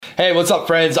Hey, what's up,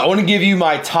 friends? I want to give you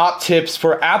my top tips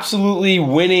for absolutely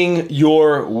winning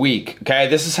your week, okay?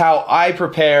 This is how I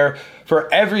prepare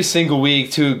for every single week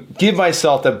to give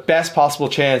myself the best possible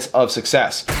chance of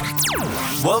success.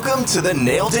 Welcome to the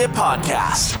Nailed It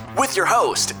Podcast with your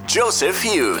host, Joseph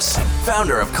Hughes,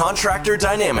 founder of Contractor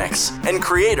Dynamics and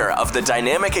creator of the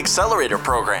Dynamic Accelerator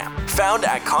Program, found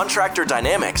at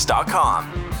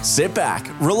contractordynamics.com. Sit back,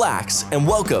 relax, and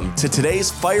welcome to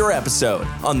today's fire episode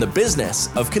on the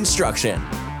business of construction.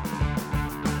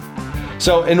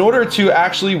 So in order to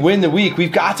actually win the week,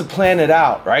 we've got to plan it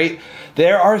out, right?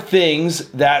 There are many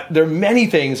things that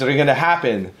are going to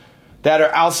happen that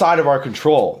are outside of our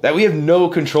control, that we have no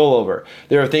control over.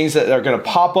 There are things that are going to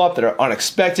pop up that are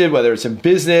unexpected, whether it's in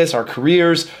business, our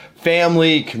careers,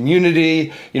 family,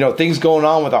 community, things going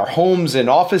on with our homes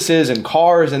and offices and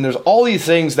cars. And there's all these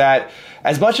things that,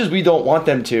 as much as we don't want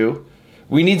them to,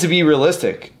 we need to be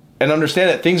realistic and understand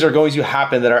that things are going to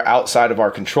happen that are outside of our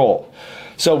control.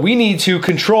 So we need to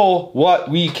control what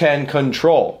we can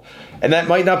control. And that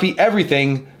might not be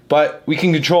everything, but we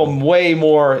can control way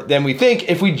more than we think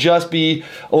if we just be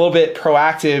a little bit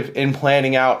proactive in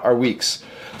planning out our weeks.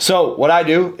 So what I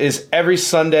do is every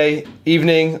Sunday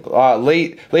evening,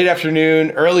 late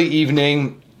afternoon, early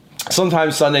evening,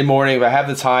 sometimes Sunday morning, if I have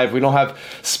the time, if we don't have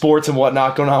sports and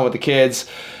whatnot going on with the kids,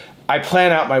 I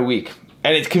plan out my week.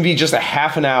 And it can be just a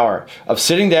half an hour of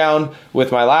sitting down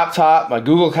with my laptop, my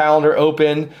Google Calendar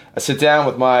open. I sit down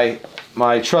with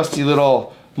my trusty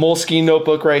little Moleskine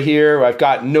notebook right here, where I've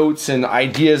got notes and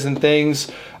ideas and things.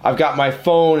 I've got my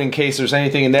phone in case there's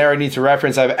anything in there I need to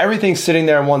reference. I have everything sitting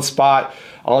there in one spot.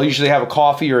 I'll usually have a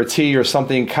coffee or a tea or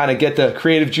something, kind of get the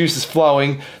creative juices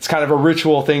flowing. It's kind of a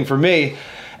ritual thing for me.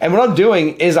 And what I'm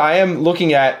doing is I am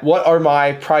looking at what are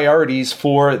my priorities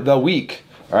for the week.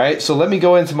 All right, so let me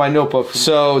go into my notebook.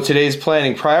 So today's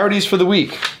planning, priorities for the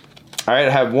week. All right,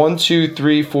 I have 1, 2,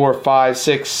 3, 4, 5,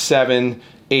 6, 7,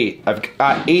 8. I've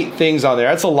got 8 things on there.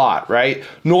 That's a lot, right?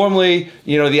 Normally,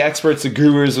 the experts, the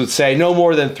gurus would say no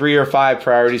more than 3 or 5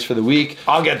 priorities for the week.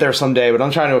 I'll get there someday, but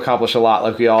I'm trying to accomplish a lot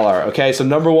like we all are, okay? So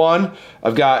number 1,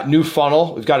 I've got new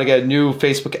funnel. We've got to get a new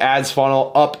Facebook ads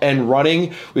funnel up and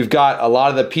running. We've got a lot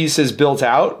of the pieces built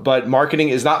out, but marketing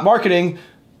is not marketing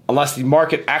unless the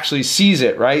market actually sees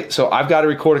it, right? So I've got to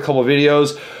record a couple of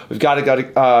videos. We've got to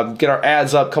get our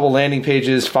ads up, a couple landing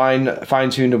pages,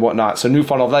 fine-tuned and whatnot. So new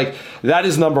funnel, that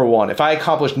is number 1. If I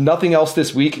accomplish nothing else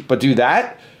this week but do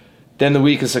that, then the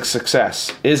week is a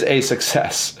success.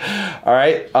 All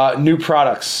right, new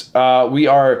products. We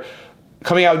are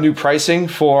coming out with new pricing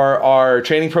for our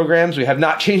training programs. We have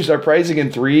not changed our pricing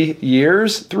in 3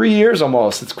 years. 3 years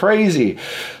almost. It's crazy.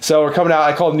 So we're coming out,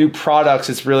 I call them new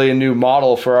products. It's really a new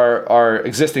model for our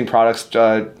existing products,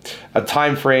 a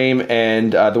time frame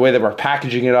and the way that we're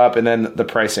packaging it up, and then the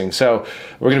pricing. So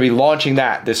we're going to be launching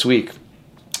that this week.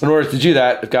 In order to do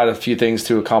that, we've got a few things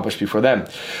to accomplish before then.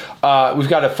 We've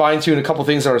got to fine-tune a couple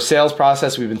things on our sales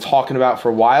process we've been talking about for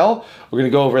a while. We're going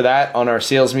to go over that on our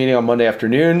sales meeting on Monday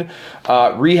afternoon.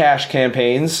 Rehash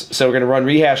campaigns. So we're going to run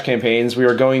rehash campaigns. We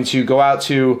are going to go out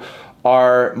to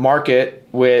our market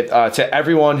with to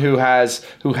everyone who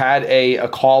had a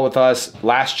call with us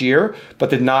last year but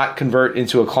did not convert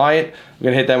into a client. We're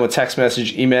going to hit them with text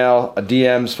message, email,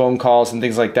 DMs, phone calls, and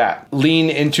things like that. Lean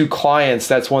into clients.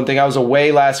 That's one thing. I was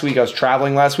away last week. I was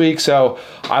traveling last week. So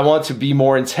I want to be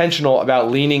more intentional about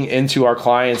leaning into our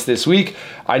clients this week.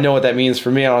 I know what that means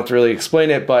for me. I don't have to really explain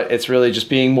it, but it's really just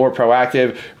being more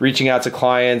proactive, reaching out to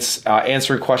clients,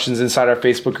 answering questions inside our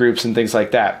Facebook groups and things like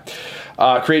that.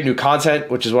 Create new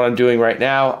content, which is what I'm doing right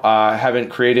now. I have been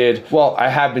creating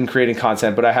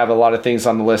content, but I have a lot of things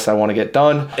on the list I want to get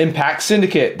done. Impact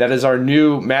Syndicate, that is our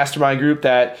new mastermind group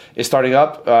that is starting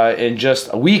up in just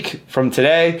a week from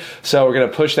today. So we're going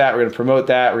to push that. We're going to promote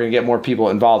that. We're going to get more people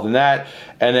involved in that.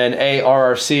 And then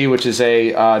ARRC, which is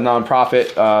a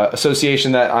nonprofit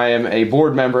association that I am a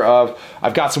board member of.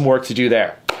 I've got some work to do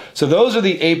there. So those are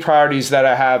the 8 priorities that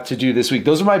I have to do this week.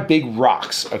 Those are my big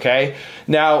rocks, okay?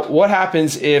 Now, what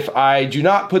happens if I do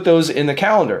not put those in the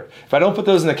calendar? If I don't put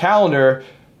those in the calendar,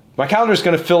 my calendar is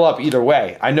going to fill up either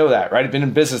way. I know that, right? I've been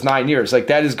in business 9 years.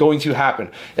 That is going to happen.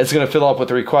 It's going to fill up with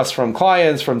the requests from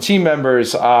clients, from team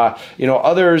members,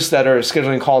 others that are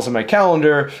scheduling calls in my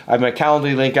calendar. I have my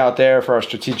Calendly link out there for our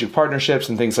strategic partnerships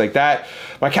and things like that.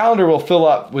 My calendar will fill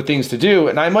up with things to do,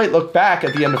 and I might look back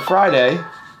at the end of Friday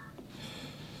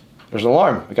there's an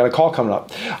alarm. I got a call coming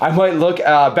up. I might look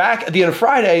back at the end of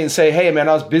Friday and say, hey man,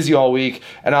 I was busy all week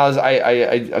and I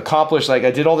accomplished, like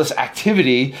I did all this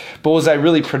activity, but was I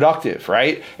really productive,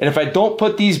 right? And if I don't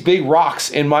put these big rocks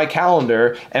in my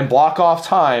calendar and block off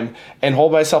time and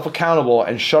hold myself accountable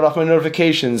and shut off my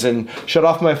notifications and shut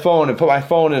off my phone and put my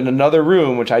phone in another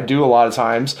room, which I do a lot of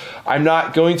times, I'm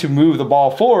not going to move the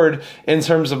ball forward in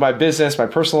terms of my business, my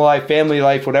personal life, family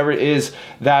life, whatever it is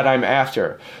that I'm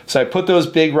after. So I put those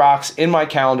big rocks in my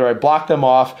calendar, I block them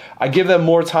off, I give them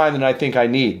more time than I think I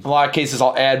need. In a lot of cases,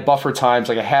 I'll add buffer times,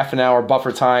 like a half an hour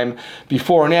buffer time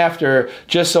before and after,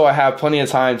 just so I have plenty of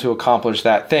time to accomplish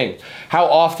that thing. How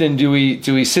often do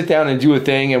we sit down and do a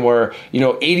thing and we're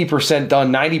 80%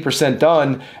 done, 90%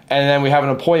 done, and then we have an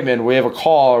appointment, we have a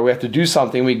call, or we have to do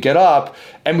something, we get up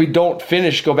and we don't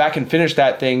go back and finish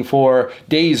that thing for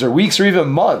days or weeks or even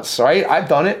months, right? I've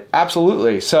done it,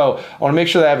 absolutely. So I want to make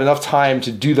sure that I have enough time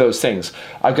to do those things.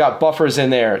 I've got buffers in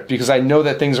there because I know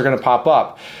that things are going to pop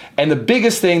up. And the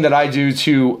biggest thing that I do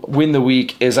to win the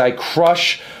week is I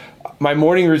crush my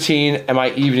morning routine and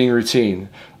my evening routine.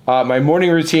 My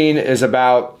morning routine is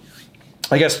about,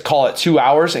 I guess, call it 2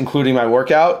 hours, including my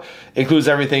workout. It includes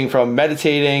everything from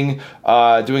meditating,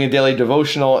 doing a daily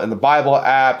devotional in the Bible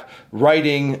app,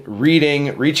 writing,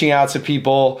 reading, reaching out to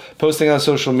people, posting on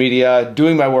social media,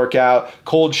 doing my workout,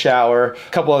 cold shower, a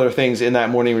couple other things in that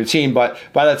morning routine. But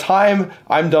by the time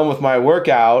I'm done with my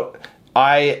workout,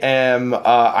 I'm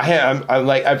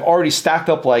like, I've already stacked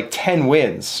up like 10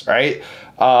 wins, right?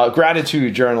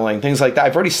 Gratitude journaling, things like that.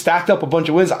 I've already stacked up a bunch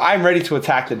of wins. I'm ready to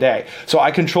attack the day. So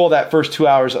I control that first 2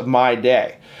 hours of my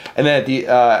day. And then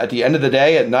at the end of the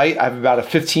day, at night, I have about a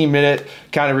 15-minute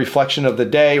kind of reflection of the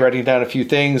day, writing down a few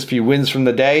things, a few wins from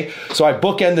the day. So I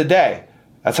bookend the day.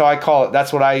 That's how I call it. That's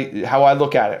how I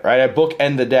look at it, right? I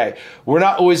bookend the day. We're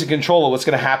not always in control of what's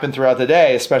going to happen throughout the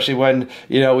day, especially when,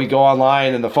 we go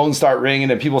online and the phones start ringing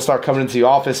and people start coming into the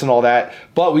office and all that.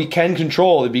 But we can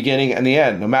control the beginning and the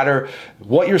end. No matter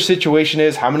what your situation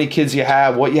is, how many kids you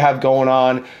have, what you have going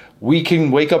on, we can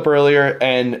wake up earlier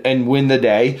and win the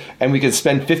day, and we can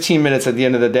spend 15 minutes at the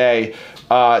end of the day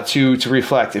to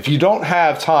reflect. If you don't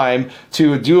have time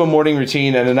to do a morning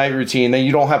routine and a night routine, then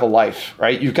you don't have a life,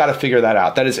 right? You've got to figure that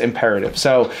out. That is imperative.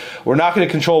 So we're not going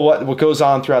to control what goes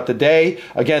on throughout the day.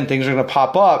 Again, things are going to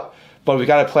pop up, but we've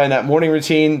got to plan that morning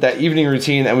routine, that evening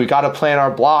routine, and we've got to plan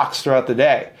our blocks throughout the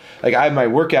day. Like I have my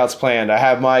workouts planned, I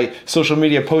have my social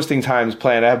media posting times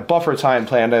planned, I have buffer time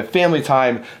planned, I have family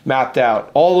time mapped out,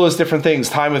 all those different things,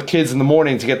 time with kids in the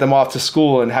morning to get them off to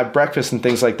school and have breakfast and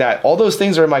things like that. All those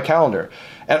things are in my calendar.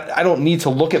 And I don't need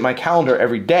to look at my calendar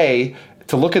every day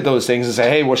to look at those things and say,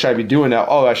 hey, what should I be doing now?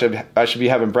 Oh, I should be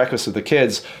having breakfast with the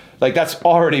kids. Like that's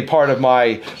already part of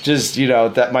my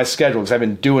my schedule, because I've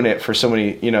been doing it for so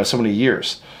many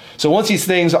years. So once these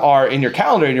things are in your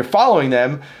calendar and you're following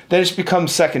them, then it just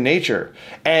becomes second nature.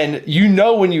 And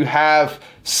when you have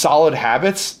solid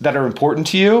habits that are important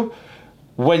to you,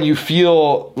 when you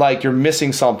feel like you're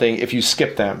missing something if you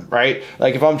skip them, right?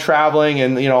 Like if I'm traveling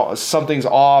and something's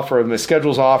off or my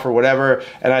schedule's off or whatever,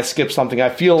 and I skip something, I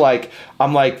feel like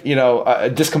I'm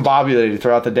discombobulated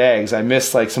throughout the day because I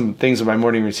missed like some things in my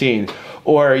morning routine.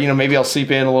 Or maybe I'll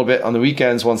sleep in a little bit on the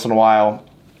weekends once in a while.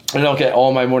 I don't get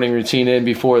all my morning routine in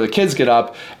before the kids get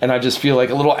up, and I just feel like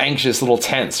a little anxious, a little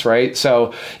tense, right?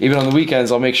 So even on the weekends,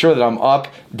 I'll make sure that I'm up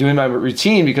doing my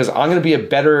routine, because I'm going to be a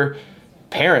better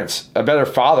parent, a better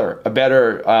father, a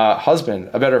better husband,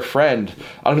 a better friend.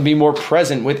 I'm going to be more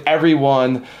present with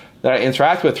everyone that I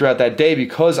interact with throughout that day,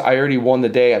 because I already won the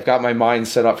day. I've got my mind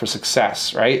set up for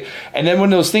success, right? And then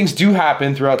when those things do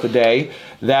happen throughout the day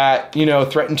that,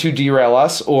 threaten to derail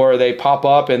us, or they pop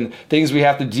up and things we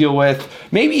have to deal with,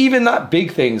 maybe even not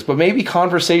big things, but maybe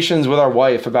conversations with our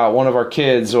wife about one of our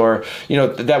kids, or,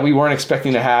 that we weren't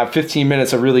expecting to have 15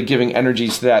 minutes of really giving energy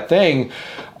to that thing,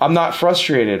 I'm not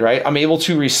frustrated, right? I'm able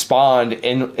to respond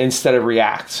instead of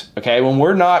react, okay? When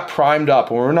we're not primed up,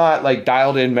 when we're not like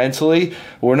dialed in mentally,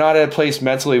 we're not at a place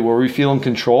mentally where we feel in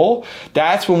control,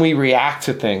 that's when we react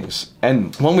to things.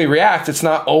 And when we react, it's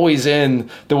not always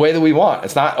in the way that we want.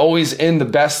 It's not always in the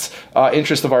best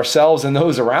interest of ourselves and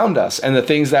those around us and the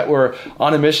things that we're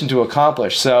on a mission to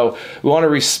accomplish. So we want to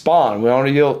respond. We want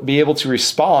to be able to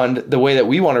respond the way that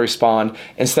we want to respond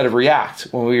instead of react.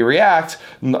 When we react,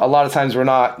 a lot of times we're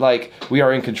not like we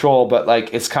are in control, but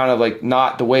like it's kind of like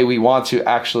not the way we want to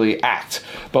actually act.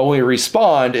 But when we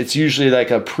respond, it's usually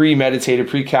like a premeditated,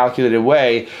 pre-calculated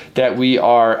way that we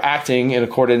are acting in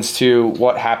accordance to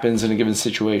what happens in a given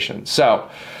situation. So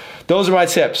those are my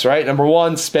tips, right? Number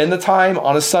one, spend the time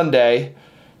on a Sunday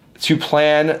to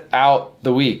plan out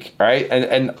the week, right?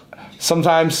 And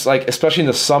sometimes, like, especially in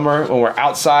the summer when we're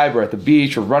outside, we're at the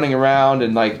beach, we're running around,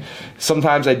 and like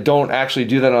sometimes I don't actually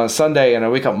do that on a Sunday, and I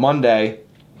wake up Monday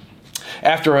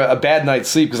after a bad night's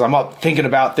sleep because I'm up thinking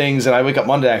about things, and I wake up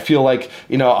Monday, I feel like,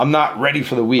 I'm not ready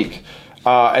for the week.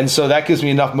 And so that gives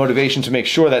me enough motivation to make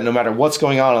sure that no matter what's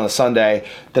going on a Sunday,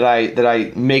 that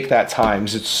I make that time,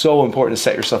 because it's so important to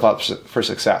set yourself up for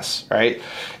success, right?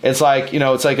 It's like,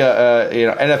 it's like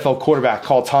a NFL quarterback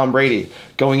called Tom Brady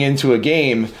going into a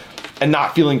game and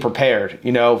not feeling prepared,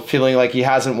 feeling like he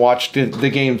hasn't watched the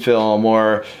game film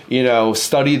or,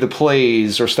 studied the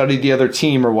plays or studied the other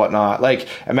team or whatnot. Like,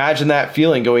 imagine that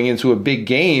feeling going into a big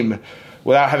game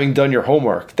without having done your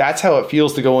homework. That's how it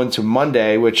feels to go into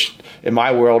Monday, which in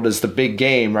my world is the big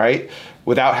game, right?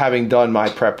 Without having done my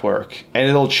prep work. And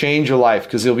it'll change your life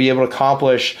because you'll be able to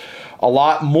accomplish a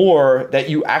lot more that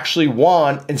you actually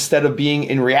want instead of being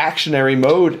in reactionary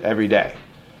mode every day.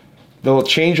 They'll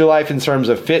change your life in terms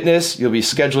of fitness. You'll be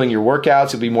scheduling your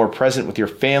workouts. You'll be more present with your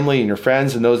family and your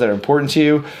friends and those that are important to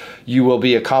you. You will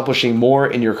be accomplishing more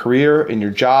in your career, in your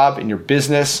job, in your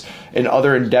business, and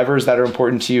other endeavors that are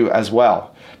important to you as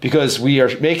well. Because we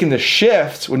are making the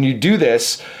shift. When you do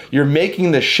this, you're making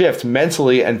the shift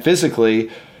mentally and physically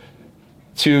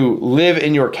to live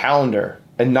in your calendar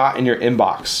and not in your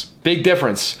inbox. Big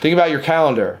difference. Think about your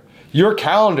calendar. Your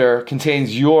calendar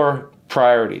contains your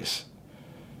priorities.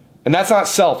 And that's not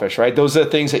selfish, right? Those are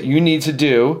the things that you need to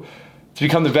do to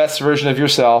become the best version of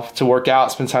yourself, to work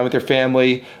out, spend time with your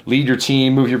family, lead your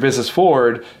team, move your business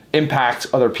forward, impact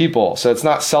other people. So it's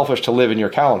not selfish to live in your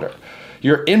calendar.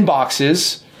 Your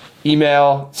inboxes,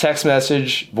 email, text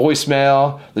message,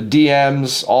 voicemail, the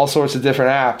DMs, all sorts of different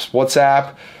apps,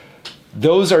 WhatsApp,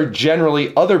 those are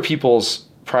generally other people's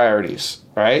priorities,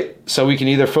 right? So we can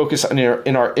either focus in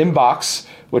our inbox,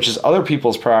 which is other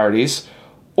people's priorities,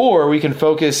 or we can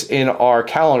focus in our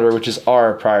calendar, which is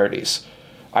our priorities.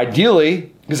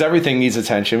 Ideally, because everything needs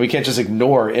attention, we can't just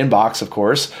ignore inbox, of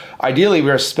course. Ideally,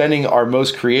 we are spending our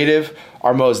most creative,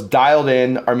 our most dialed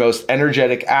in, our most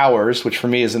energetic hours, which for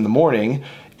me is in the morning,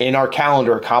 in our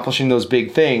calendar, accomplishing those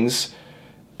big things,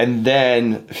 and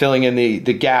then filling in the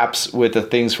gaps with the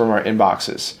things from our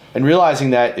inboxes. And realizing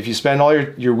that if you spend all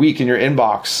your week in your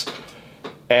inbox,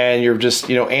 and you're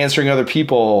just, answering other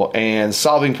people and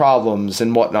solving problems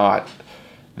and whatnot,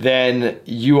 then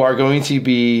you are going to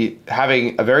be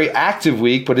having a very active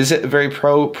week, but is it a very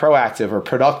proactive or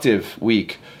productive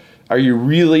week? Are you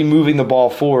really moving the ball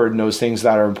forward in those things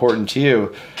that are important to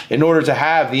you in order to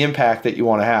have the impact that you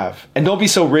want to have? And don't be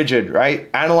so rigid, right?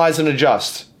 Analyze and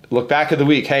adjust. Look back at the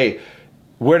week. Hey,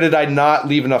 where did I not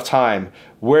leave enough time?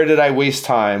 Where did I waste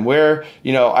time? Where,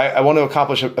 I want to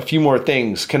accomplish a few more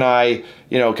things. Can I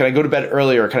go to bed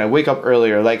earlier? Can I wake up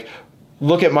earlier? Like,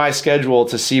 look at my schedule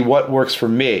to see what works for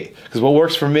me. Because what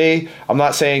works for me, I'm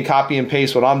not saying copy and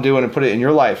paste what I'm doing and put it in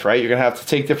your life, right? You're going to have to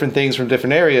take different things from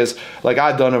different areas like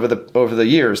I've done over the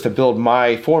years to build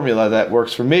my formula that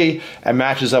works for me and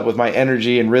matches up with my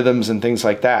energy and rhythms and things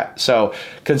like that. So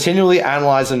continually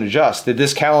analyze and adjust. Did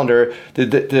this calendar,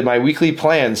 did my weekly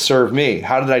plans serve me?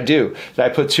 How did I do? Did I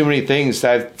put too many things?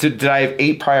 Did I have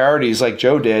 8 priorities like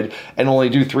Joe did and only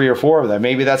do 3 or 4 of them?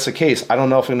 Maybe that's the case. I don't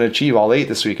know if I'm going to achieve all 8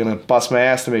 this week. I'm going to bust my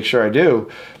ass to make sure I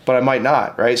do, but I might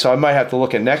not, right? So I might have to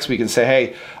look at next week and say,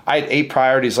 hey, I had 8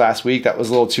 priorities last week. That was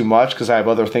a little too much because I have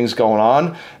other things going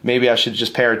on. Maybe I should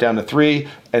just pare it down to 3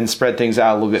 and spread things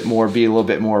out a little bit more, be a little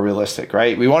bit more realistic,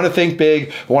 right? We want to think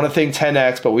big, we want to think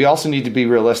 10x, but we also need to be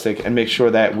realistic and make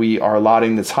sure that we are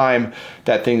allotting the time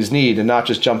that things need and not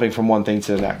just jumping from one thing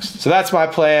to the next. So that's my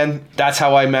plan. That's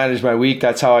how I manage my week.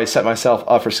 That's how I set myself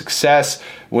up for success,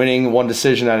 winning one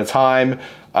decision at a time,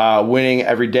 winning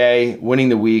every day, winning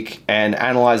the week, and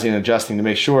analyzing and adjusting to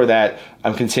make sure that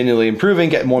I'm continually improving,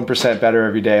 getting 1% better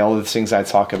every day, all of the things I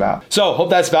talk about. So hope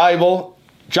that's valuable.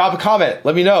 Drop a comment.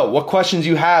 Let me know what questions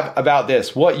you have about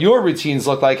this, what your routines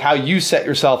look like, how you set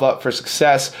yourself up for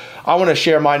success. I want to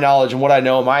share my knowledge and what I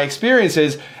know, my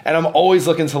experiences, and I'm always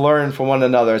looking to learn from one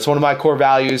another. It's one of my core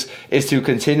values is to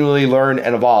continually learn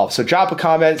and evolve. So drop a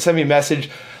comment, send me a message.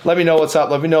 Let me know what's up.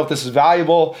 Let me know if this is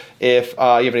valuable, if you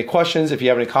have any questions, if you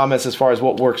have any comments as far as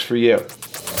what works for you.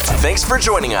 Thanks for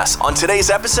joining us on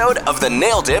today's episode of the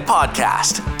Nailed It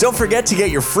Podcast. Don't forget to get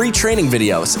your free training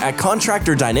videos at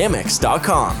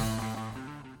contractordynamics.com.